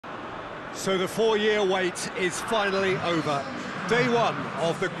So the 4-year wait is finally over. Day one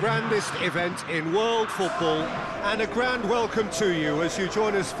of the grandest event in world football, and a grand welcome to you as you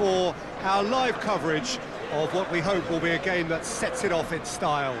join us for our live coverage of what we hope will be a game that sets it off in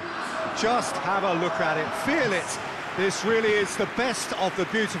style. Just have a look at it, feel it. This really is the best of the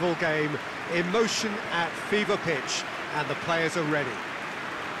beautiful game in motion at fever pitch, and the players are ready.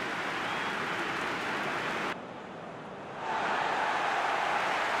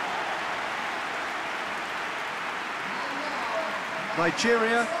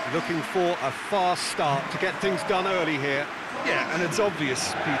 Nigeria looking for a fast start to get things done early here. Yeah, and it's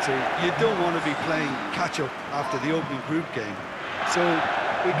obvious, Peter, you don't want to be playing catch-up after the opening group game. So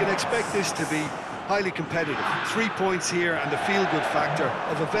we can expect this to be highly competitive. 3 points here and the feel-good factor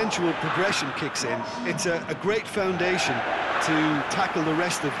of eventual progression kicks in. It's a great foundation to tackle the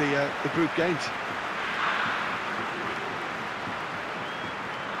rest of the group games.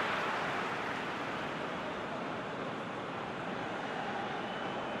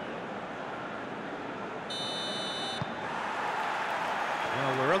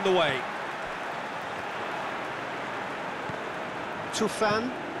 Well, we're on the way.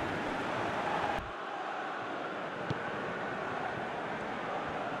 Tufan.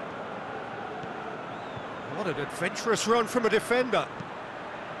 What an adventurous run from a defender.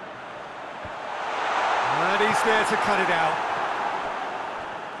 And he's there to cut it out.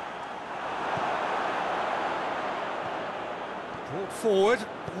 Brought forward.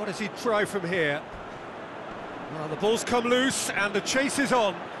 What does he try from here? Well, the ball's come loose and the chase is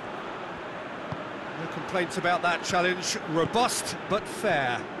on. No complaints about that challenge. Robust but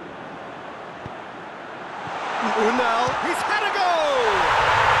fair. Unal, he's had a goal!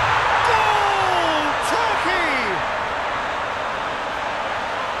 Goal! Turkey!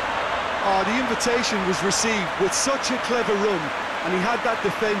 Oh, the invitation was received with such a clever run, and he had that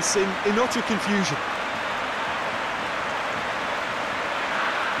defence in utter confusion.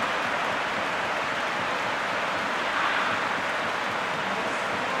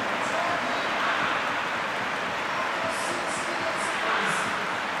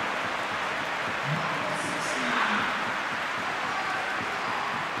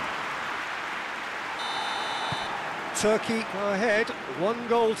 Turkey go ahead, 1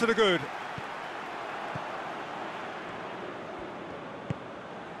 goal to the good.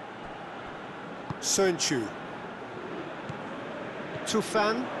 Sönchu.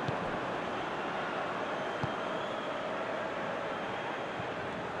 Tufan.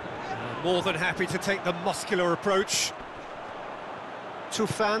 More than happy to take the muscular approach.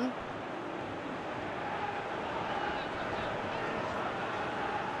 Tufan.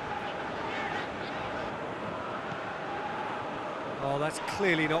 Oh, that's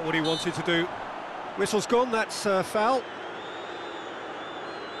clearly not what he wanted to do. Whistle's gone, that's foul.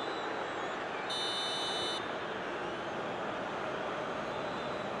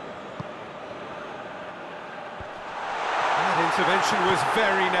 That intervention was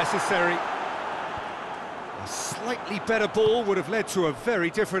very necessary. A slightly better ball would have led to a very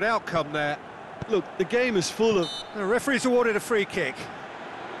different outcome there. Look, the game is full of... The referee's awarded a free kick.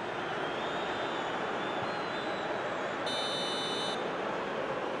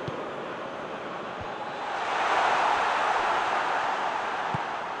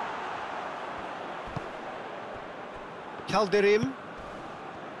 Calderim.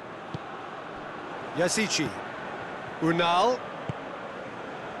 Yazici. Unal.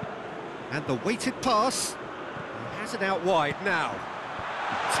 And the weighted pass. He has it out wide now.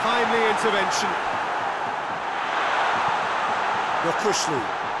 Timely intervention. Yokushlu.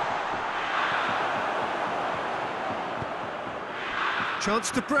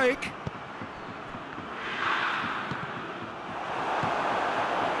 Chance to break.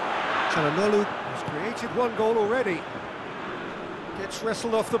 Çalhanoğlu has created 1 goal already. Gets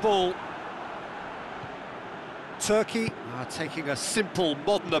wrestled off the ball. Turkey are taking a simple,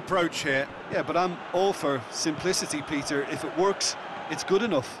 modern approach here. Yeah, but I'm all for simplicity, Peter. If it works, it's good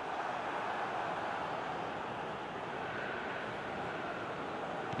enough.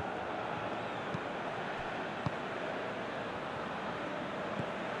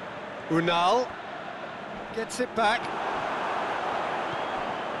 Unal gets it back.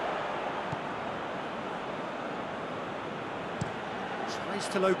 Tries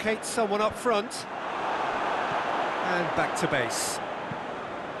to locate someone up front. And back to base.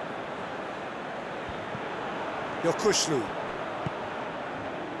 Yokushlu.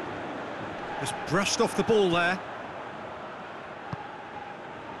 Just brushed off the ball there.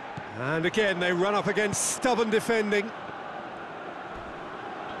 And again, they run up against stubborn defending.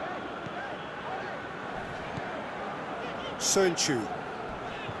 Sönchu.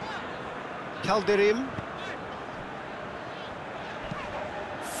 Calderim.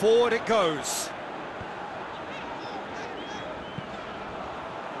 Forward it goes.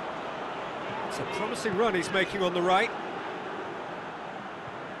 It's a promising run he's making on the right.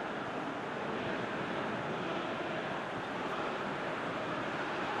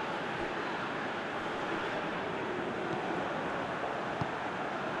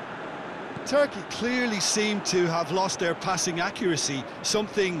 Turkey clearly seem to have lost their passing accuracy,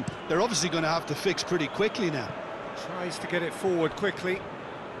 something they're obviously going to have to fix pretty quickly now. Tries to get it forward quickly.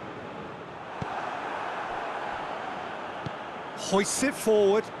 Hoists it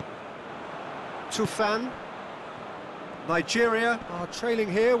forward. Tufan. Nigeria are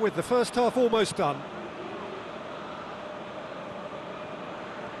trailing here with the first half almost done.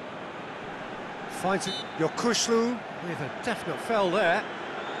 Finds it, Yokushlu with a definite foul there.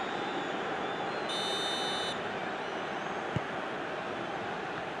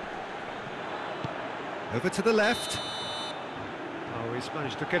 Over to the left. Oh, he's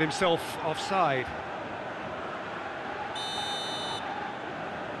managed to get himself offside.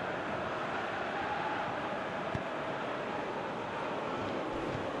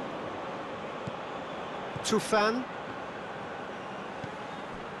 Tufan.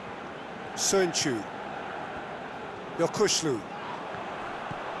 Sönchu. Yokushlu.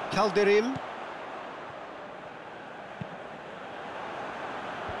 Calderim.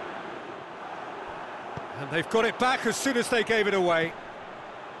 And they've got it back as soon as they gave it away.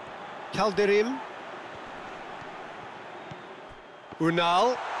 Calderim.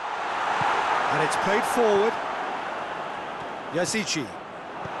 Unal. And it's played forward. Yazici.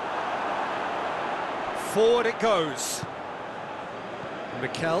 Forward it goes.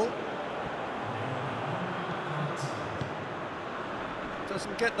 Mikel.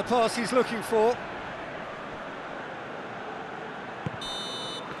 Doesn't get the pass he's looking for.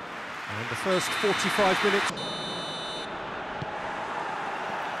 And the first 45 minutes.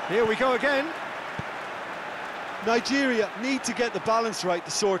 Here we go again. Nigeria need to get the balance right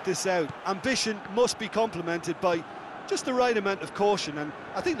to sort this out. Ambition must be complemented by just the right amount of caution, and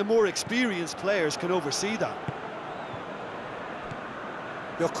I think the more experienced players can oversee that.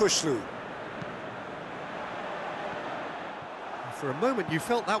 Yokushlu. For a moment you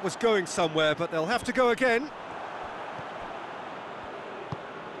felt that was going somewhere, but they'll have to go again.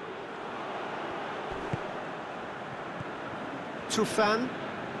 Tufan.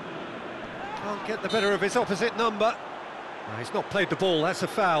 Can't get the better of his opposite number. No, he's not played the ball, that's a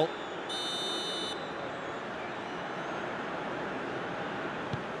foul.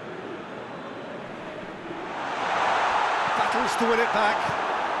 Battles to win it back.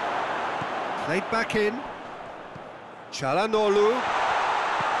 Played back in. Çalhanoğlu.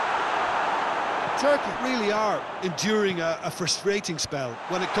 Turkey really are enduring a frustrating spell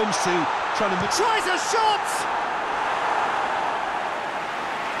when it comes to trying to... Tries a shot!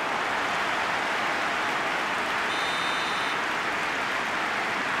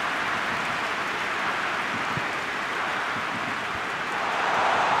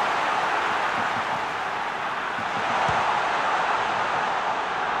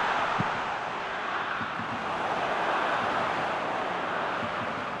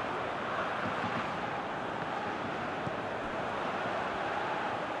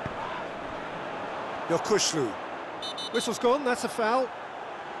 Yokushlu. Whistle's gone, that's a foul.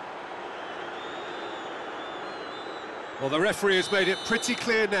 Well, the referee has made it pretty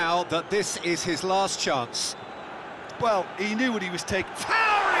clear now that this is his last chance. Well, he knew what he was taking.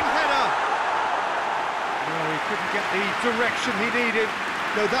 Towering header! No, he couldn't get the direction he needed.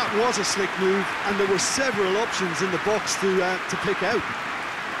 No, that was a slick move, and there were several options in the box to pick out.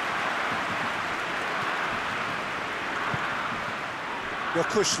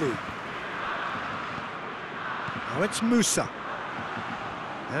 Yokushlu. Now it's Musa.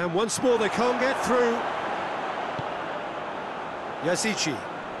 And once more they can't get through. Yazici.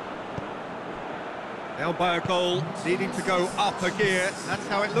 Down by a goal, needing to go up a gear. That's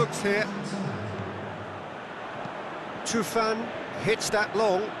how it looks here. Tufan hits that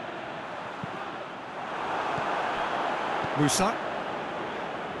long. Musa.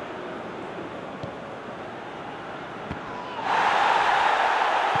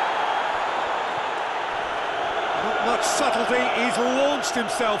 Much subtlety, he's launched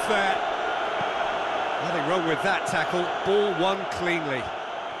himself there. Nothing wrong with that tackle, ball won cleanly.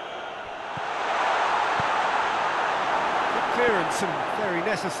 Good clearance and very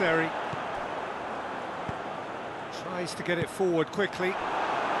necessary. Tries to get it forward quickly.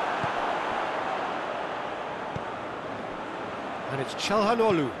 And it's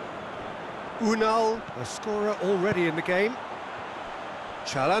Çalhanoğlu. Unal, a scorer already in the game.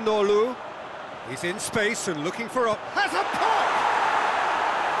 Çalhanoğlu. He's in space and looking for a... has a pop!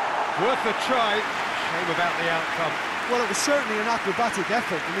 Worth a try. Shame about the outcome. Well, it was certainly an acrobatic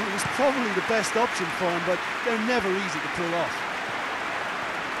effort. I mean, it was probably the best option for him, but they're never easy to pull off.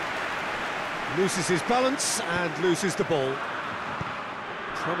 Loses his balance and loses the ball.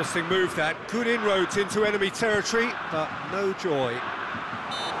 Promising move that. Good inroads into enemy territory, but no joy.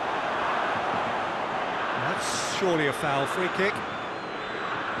 That's surely a foul. Free kick.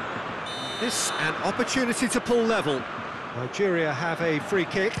 This an opportunity to pull level. Nigeria have a free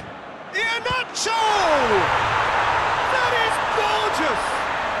kick. K.Iheanacho! That is gorgeous!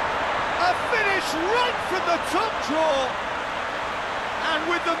 A finish right from the top draw. And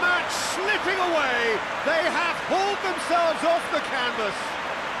with the match slipping away, they have hauled themselves off the canvas.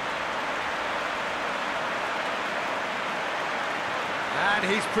 And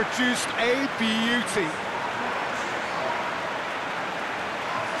he's produced a beauty.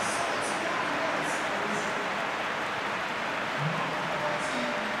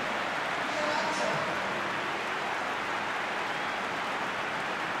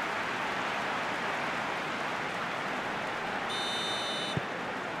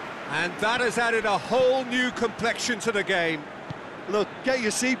 And that has added a whole new complexion to the game. Look, get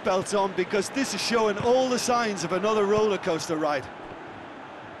your seatbelts on, because this is showing all the signs of another roller coaster ride.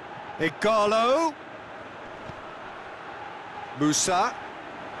 Igalo. Musa.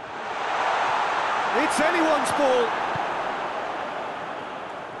 It's anyone's ball.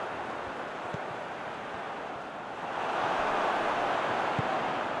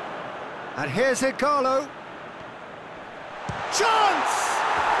 And here's Igalo. Chance!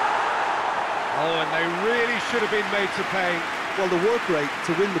 Oh, and they really should have been made to pay. Well, the work rate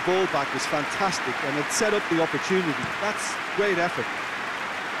to win the ball back was fantastic, and it set up the opportunity. That's great effort.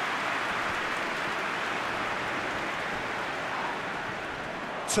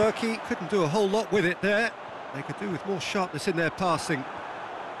 Turkey couldn't do a whole lot with it there. They could do with more sharpness in their passing.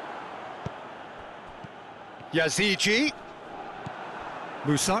 Yazigi.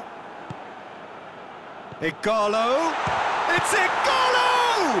 Musa. Igalo. It's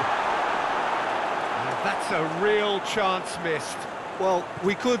Igalo! That's a real chance missed. Well,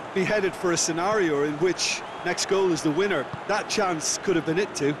 we could be headed for a scenario in which next goal is the winner. That chance could have been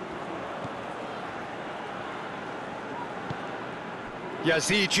it too.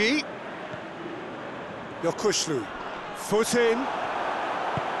 Yazigi. Yokushlu. Foot in.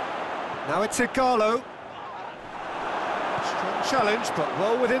 Now it's Igalo. Strong challenge, but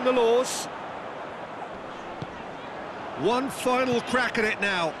well within the laws. One final crack at it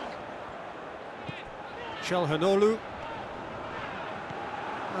now. K.Iheanacho.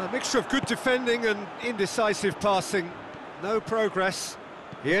 A mixture of good defending and indecisive passing. No progress.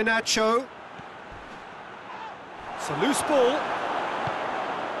 K.Iheanacho. It's a loose ball.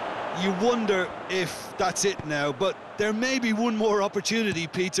 You wonder if that's it now, but there may be one more opportunity,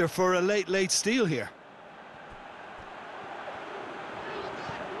 Peter, for a late steal here.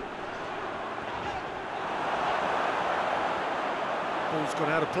 Ball's gone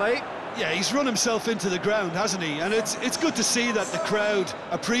out of play. Yeah, he's run himself into the ground, hasn't he? And it's good to see that the crowd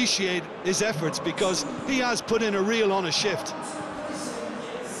appreciate his efforts, because he has put in a real honest shift.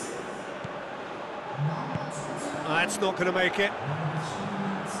 That's not going to make it.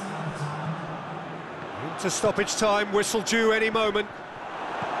 Into stoppage time, whistle due any moment.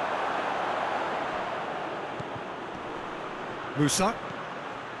 Musa.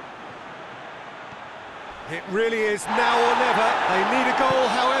 It really is now or never. They need a goal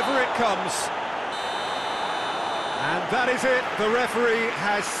however it comes. And that is it. The referee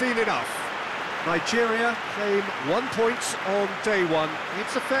has seen enough. Nigeria claim 1 point on day one.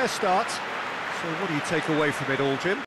 It's a fair start. So what do you take away from it all, Jim?